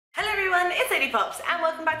everyone, it's Lady Pops and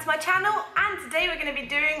welcome back to my channel, and today we're going to be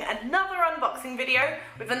doing another unboxing video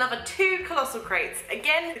with another two Colossal Crates.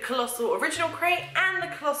 Again, the Colossal Original Crate and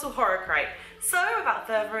the Colossal Horror Crate. So without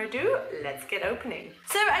further ado, let's get opening.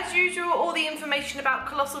 So as usual, all the information about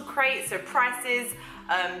Colossal Crate, so prices,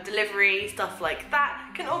 delivery, stuff like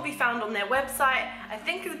that, can all be found on their website. I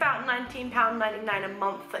think it's about £19.99 a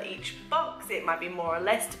month for each box. It might be more or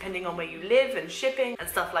less depending on where you live and shipping and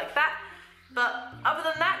stuff like that. But other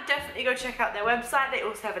than that, definitely go check out their website. They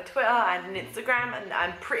also have a Twitter and an Instagram, and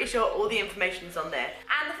I'm pretty sure all the information is on there.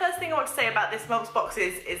 And the first thing I want to say about this month's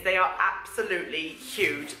boxes is they are absolutely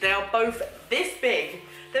huge. They are both this big.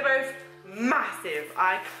 They're both massive.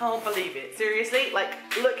 I can't believe it. Seriously, like,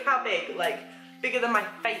 look how big. Like, bigger than my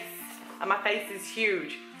face. And my face is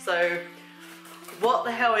huge. So, what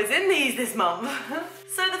the hell is in these this month?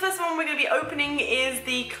 So the first one we're going to be opening is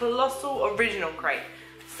the Colossal Original Crate.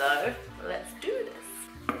 So, let's do this.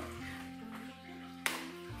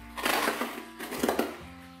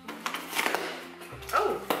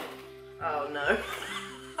 Oh no.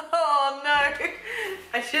 Oh no.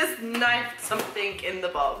 I just knifed something in the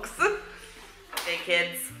box. Hey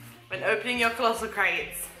kids, when opening your Colossal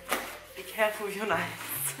Crates, be careful with your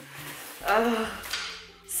knives.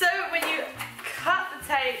 So when you cut the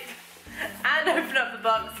tape and open up the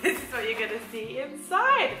box, this is what you're gonna see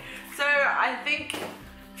inside. So I think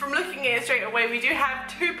from looking at it straight away, we do have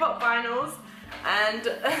two pop vinyls, and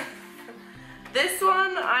this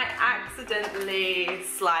one I accidentally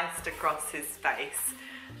sliced across his face.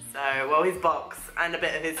 So, well, his box and a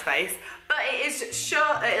bit of his face. But it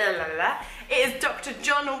is Dr.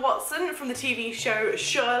 John Watson from the TV show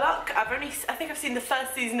Sherlock. I think I've seen the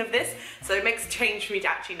first season of this, so it makes a change for me to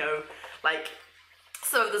actually know, like,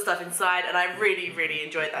 some of the stuff inside, and I really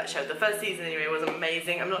enjoyed that show. The first season anyway was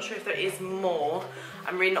amazing. I'm not sure if there is more.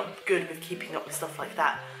 I'm really not good with keeping up with stuff like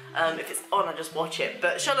that. If it's on, I just watch it.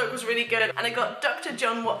 But Sherlock was really good, and I got Dr.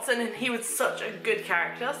 John Watson, and he was such a good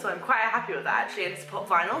character, so I'm quite happy with that actually, and it's pop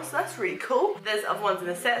vinyl, so that's really cool. There's other ones in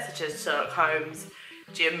the set, such as Sherlock Holmes,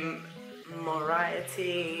 Jim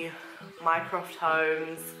Moriarty, Mycroft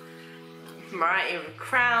Holmes, Variety of a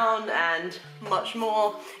Crown, and much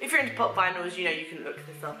more. If you're into pop vinyls, you know, you can look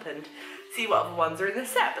this up and see what other ones are in the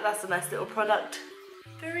set, but that's a nice little product.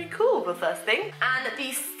 Very cool, the first thing. And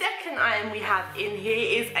the second item we have in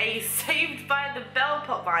here is a Saved by the Bell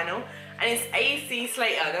pop vinyl, and it's A.C.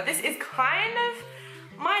 Slater. Now this is kind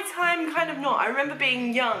of my time, kind of not. I remember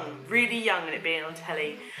being young, really young, and it being on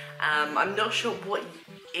telly. I'm not sure what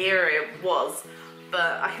era it was,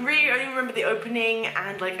 but I can really only remember the opening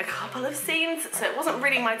and like a couple of scenes, so it wasn't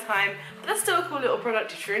really my time, but that's still a cool little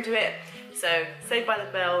product if you're into it. So, Saved by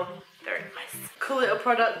the Bell, very nice. Cool little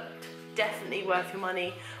product, definitely worth your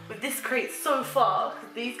money. With this crate so far,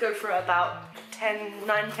 these go for about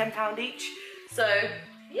 £10 each. So,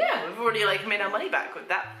 yeah, we've already like made our money back with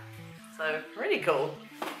that. So, really cool.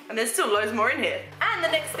 And there's still loads more in here. And the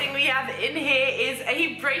next thing we have in here is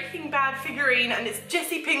a Breaking Bad figurine, and it's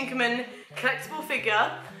Jesse Pinkman collectible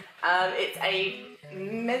figure. It's a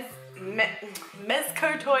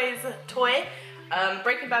Mezco Toys toy.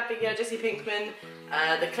 Breaking Bad figure, Jesse Pinkman.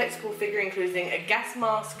 The collectible figure including a gas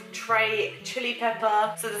mask, tray, chili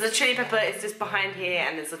pepper. So there's a chili pepper, it's just behind here,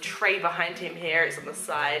 and there's a tray behind him here, it's on the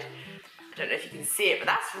side. I don't know if you can see it, but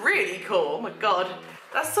that's really cool. Oh my god,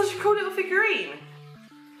 that's such a cool little figurine.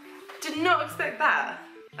 Did not expect that.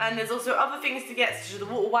 And there's also other things to get, such as the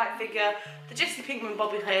Walter White figure, the Jesse Pinkman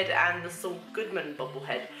bobblehead, and the Saul Goodman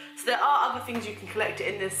bobblehead. So there are other things you can collect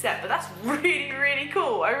in this set, but that's really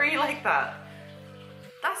cool. I really like that.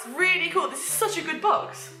 That's really cool. This is such a good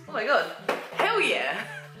box. Oh my god. Hell yeah.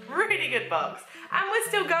 Really good box. And we're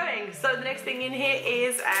still going. So the next thing in here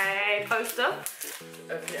is a poster.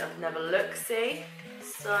 Open it up and have a look, see.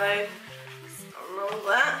 So, roll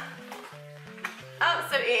that. Oh,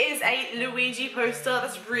 so it is a Luigi poster.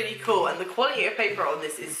 That's really cool. And the quality of paper on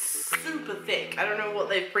this is super thick. I don't know what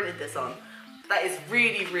they've printed this on. That is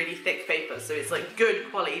really thick paper. So it's like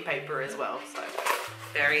good quality paper as well. So,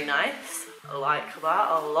 very nice. I like that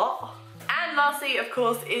a lot. And lastly, of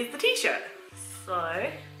course, is the t-shirt. So,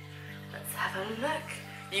 let's have a look.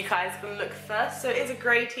 You guys can look first. So it is a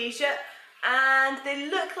grey t-shirt, and they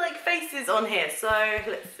look like faces on here. So,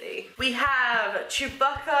 let's see. We have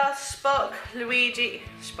Chewbacca, Spock, Luigi,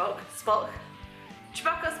 Chewbacca,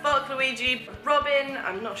 Spock, Luigi, Robin,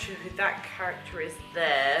 I'm not sure who that character is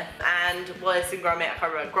there, and Wallace and Gromit, I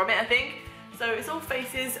can't remember, Gromit I think. So it's all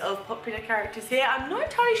faces of popular characters here. I'm not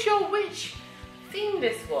entirely sure which theme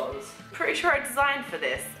this was. Pretty sure I designed for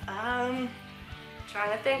this.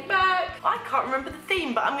 Trying to think back. I can't remember the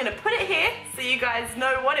theme, but I'm gonna put it here so you guys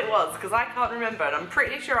know what it was, because I can't remember and I'm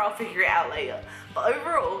pretty sure I'll figure it out later. But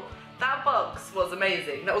overall, that box was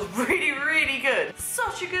amazing. That was really, really good.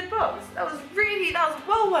 Such a good box. That was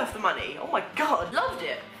well worth the money. Oh my god, loved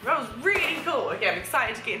it. That was really cool. Okay, I'm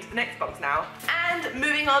excited to get into the next box now. And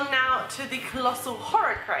moving on now to the Colossal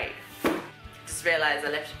Horror Crate. Just realised I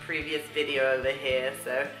left a previous video over here,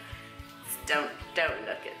 so don't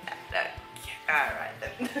look at that. No. Alright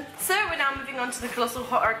then. So we're now moving on to the Colossal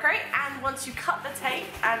Horror Crate, and once you cut the tape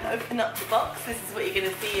and open up the box, this is what you're going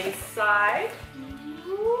to see inside.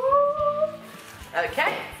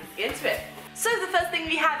 Okay, let's get into it. So the first thing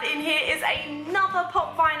we have in here is another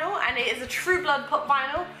pop vinyl, and it is a True Blood pop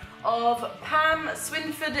vinyl of Pam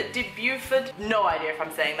Swinford de Buford. No idea if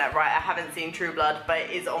I'm saying that right, I haven't seen True Blood, but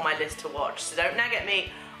it is on my list to watch, so don't nag at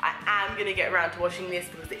me. I am going to get around to watching this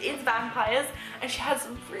because it is vampires, and she has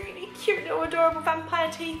some really cute little adorable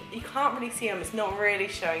vampire teeth. You can't really see them, it's not really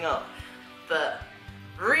showing up, but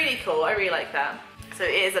really cool, I really like that. So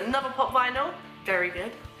it is another pop vinyl, very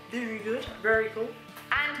good, very cool.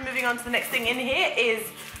 And moving on to the next thing in here is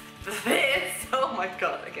this. Oh my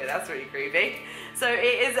god, okay, that's really creepy. So it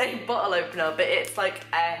is a bottle opener, but it's like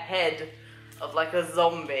a head of like a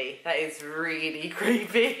zombie. That is really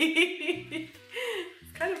creepy.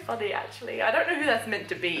 Kind of funny actually. I don't know who that's meant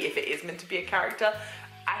to be, if it is meant to be a character.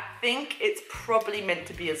 I think it's probably meant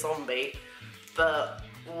to be a zombie, but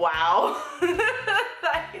wow.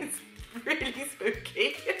 That is really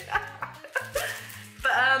spooky.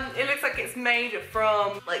 But it looks like it's made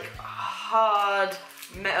from like hard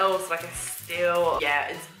metals, like a steel. Yeah,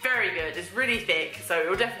 it's very good. It's really thick, so it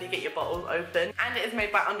will definitely get your bottle open. And it is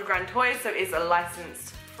made by Underground Toys, so it's a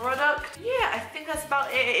licensed product. Yeah, I think that's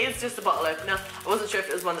about it. It is just a bottle opener. I wasn't sure if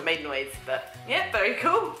it was one that made noise, but yeah, very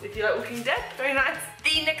cool. If you like Walking Dead, very nice.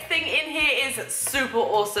 The next thing in here is super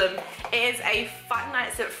awesome. It is a Five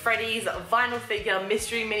Nights at Freddy's vinyl figure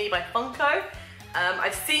mystery mini by Funko.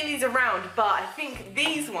 I've seen these around, but I think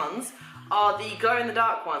these ones are the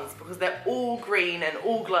glow-in-the-dark ones because they're all green and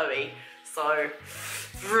all glowy. So,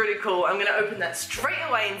 it's really cool. I'm gonna open that straight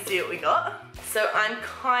away and see what we got. So I'm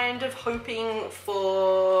kind of hoping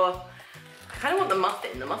for, I kind of want the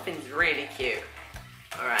muffin. The muffin's really cute.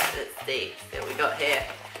 All right, let's see what we got here.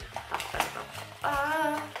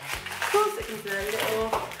 Of course it comes in a little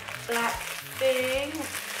black thing.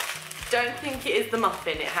 Don't think it is the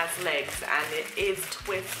muffin, it has legs and it is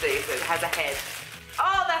twisty, so it has a head.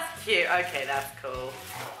 Oh, that's cute. Okay, that's cool.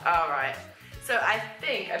 All right. So I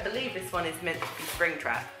believe this one is meant to be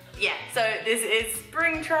Springtrap. Yeah, so this is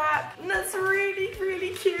Springtrap, and that's really, really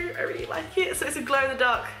cute. I really like it. So it's a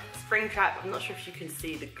glow-in-the-dark Springtrap. I'm not sure if you can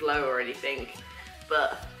see the glow or anything,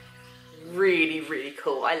 but really, really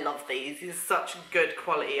cool. I love these. These are such good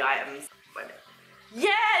quality items.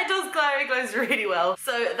 Yeah, it does glow. It glows really well.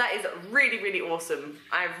 So that is really, really awesome.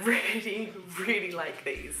 I really, really like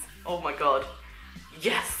these. Oh my god.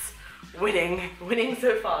 Yes, winning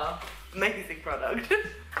so far. Amazing product.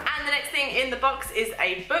 And the next thing in the box is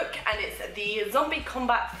a book, and it's the Zombie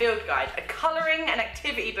Combat Field Guide, a colouring and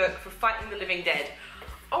activity book for fighting the living dead.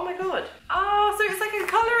 Oh my god. Oh, so it's like a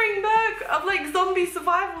colouring book of like zombie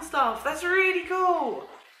survival stuff. That's really cool.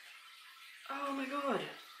 Oh my god.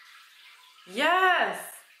 Yes.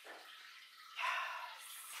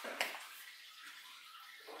 Yes.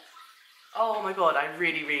 Oh my god, I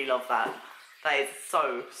really, really love that. That is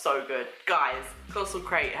so, so good. Guys, Colossal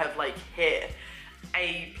Crate have like hit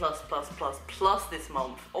A++++ this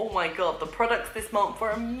month. Oh my god, the products this month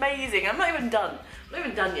were amazing. I'm not even done. I'm not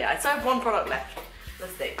even done yet. I still have one product left.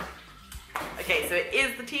 Let's see. Okay, so it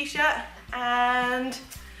is the t-shirt, and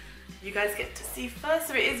you guys get to see first.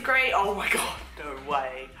 So it is great. Oh my god, no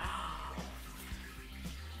way.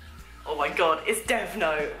 Oh my god, it's Death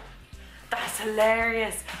Note. That's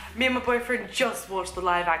hilarious. Me and my boyfriend just watched the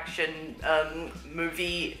live action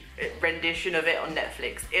movie rendition of it on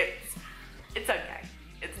Netflix. It's okay.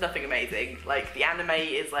 It's nothing amazing. Like, the anime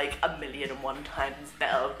is like 1,000,001 times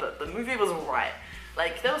better, but the movie was alright.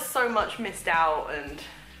 Like, there was so much missed out and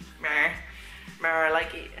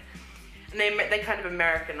like, and they kind of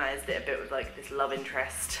Americanized it a bit with like this love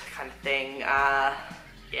interest kind of thing.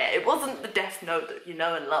 Yeah, it wasn't the Death Note that you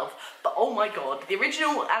know and love, but oh my god, the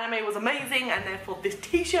original anime was amazing, and therefore this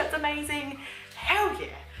t-shirt's amazing. Hell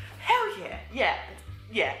yeah, hell yeah,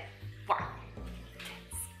 yeah, wow.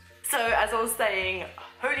 So as I was saying,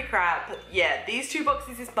 holy crap, yeah, these two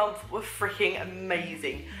boxes this month were freaking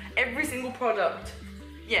amazing. Every single product,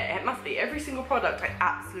 yeah, it must be, every single product I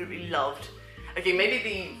absolutely loved. Okay, maybe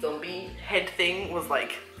the zombie head thing was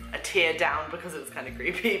like a tear down because it was kind of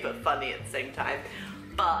creepy but funny at the same time.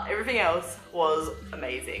 but everything else was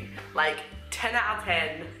amazing. Like 10 out of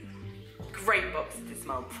 10, great boxes this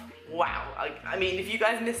month. Wow, I mean, if you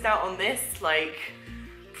guys missed out on this, like,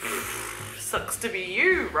 sucks to be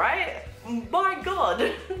you, right? My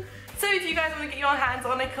God. So if you guys want to get your hands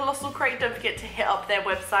on a Colossal Crate, don't forget to hit up their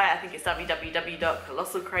website. I think it's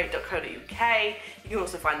www.colossalcrate.co.uk. You can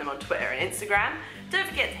also find them on Twitter and Instagram. Don't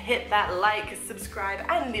forget to hit that like, subscribe,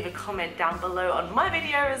 and leave a comment down below on my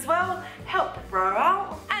video as well. Help the bro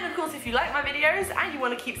out. And of course, if you like my videos and you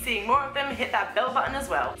want to keep seeing more of them, hit that bell button as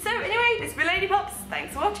well. So anyway, this has been Lady Pops.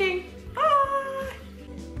 Thanks for watching. Bye!